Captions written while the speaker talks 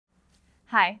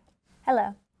Hi.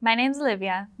 Hello. My name is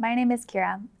Olivia. My name is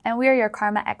Kira, and we are your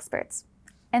Karma experts.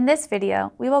 In this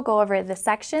video, we will go over the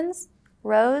sections,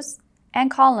 rows, and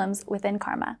columns within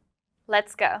Karma.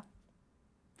 Let's go.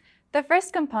 The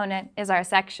first component is our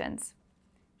sections.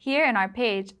 Here in our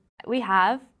page, we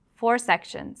have 4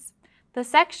 sections. The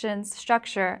sections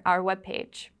structure our web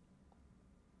page.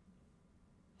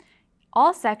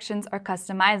 All sections are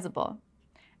customizable,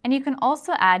 and you can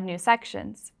also add new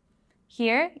sections.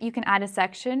 Here, you can add a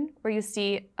section where you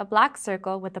see a black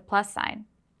circle with a plus sign.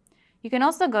 You can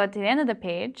also go to the end of the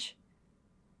page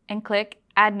and click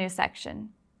Add New Section.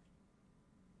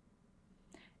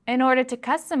 In order to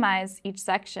customize each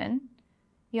section,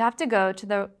 you have to go to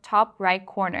the top right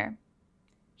corner.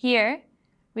 Here,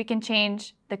 we can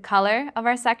change the color of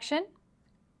our section,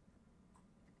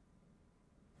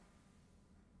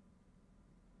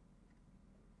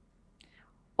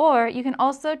 or you can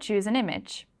also choose an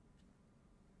image.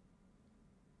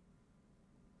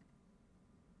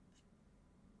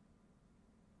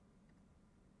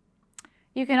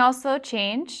 You can also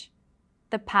change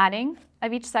the padding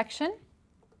of each section.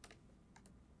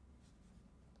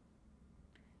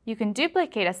 You can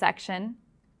duplicate a section.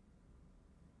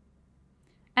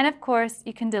 And of course,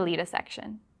 you can delete a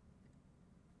section.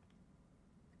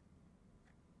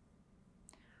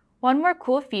 One more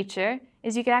cool feature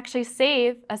is you can actually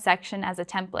save a section as a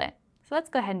template. So let's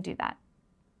go ahead and do that.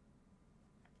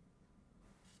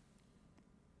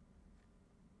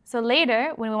 So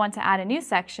later, when we want to add a new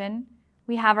section,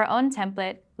 we have our own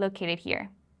template located here.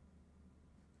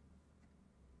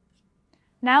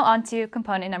 Now on to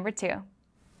component number 2.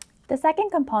 The second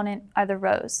component are the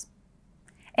rows.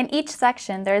 In each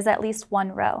section, there is at least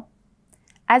one row.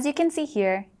 As you can see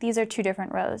here, these are 2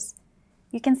 different rows.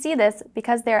 You can see this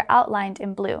because they are outlined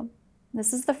in blue.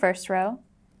 This is the first row,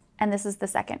 and this is the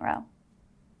second row.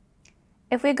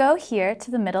 If we go here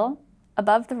to the middle,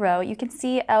 above the row, you can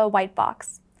see a white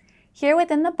box. Here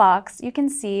within the box, you can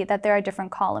see that there are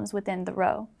different columns within the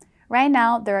row. Right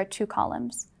now, there are 2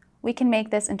 columns. We can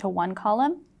make this into 1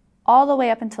 column, all the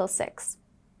way up until 6.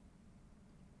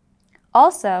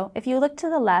 Also, if you look to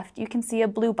the left, you can see a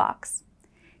blue box.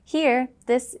 Here,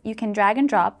 you can drag and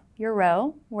drop your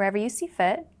row wherever you see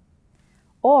fit,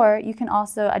 or you can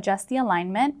also adjust the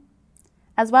alignment,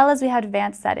 as well as we have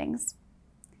advanced settings.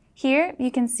 Here,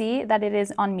 you can see that it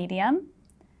is on medium.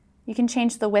 You can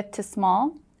change the width to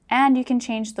small, and you can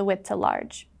change the width to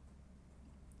large.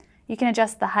 You can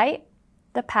adjust the height,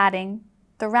 the padding,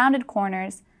 the rounded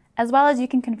corners, as well as you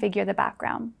can configure the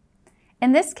background.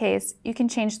 In this case, you can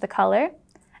change the color,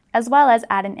 as well as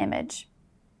add an image.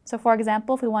 So for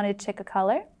example, if we wanted to check a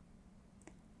color,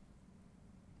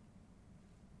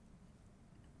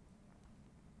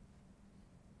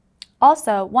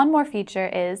 also, one more feature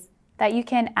is that you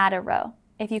can add a row.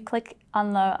 If you click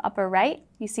on the upper right,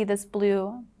 you see this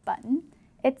blue button.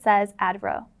 It says Add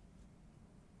Row.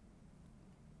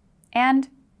 And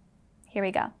here we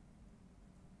go.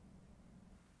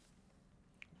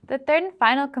 The third and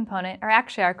final component are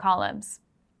actually our columns.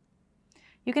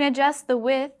 You can adjust the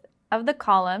width of the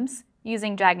columns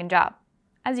using drag and drop,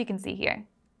 as you can see here.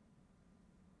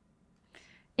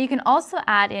 You can also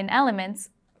add in elements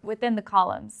within the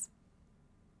columns.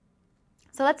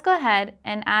 So let's go ahead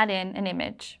and add in an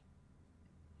image.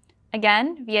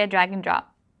 Again, via drag and drop.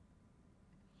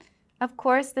 Of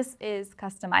course, this is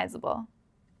customizable.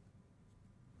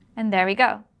 And there we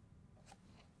go.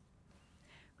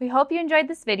 We hope you enjoyed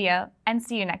this video and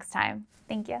see you next time.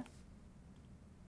 Thank you.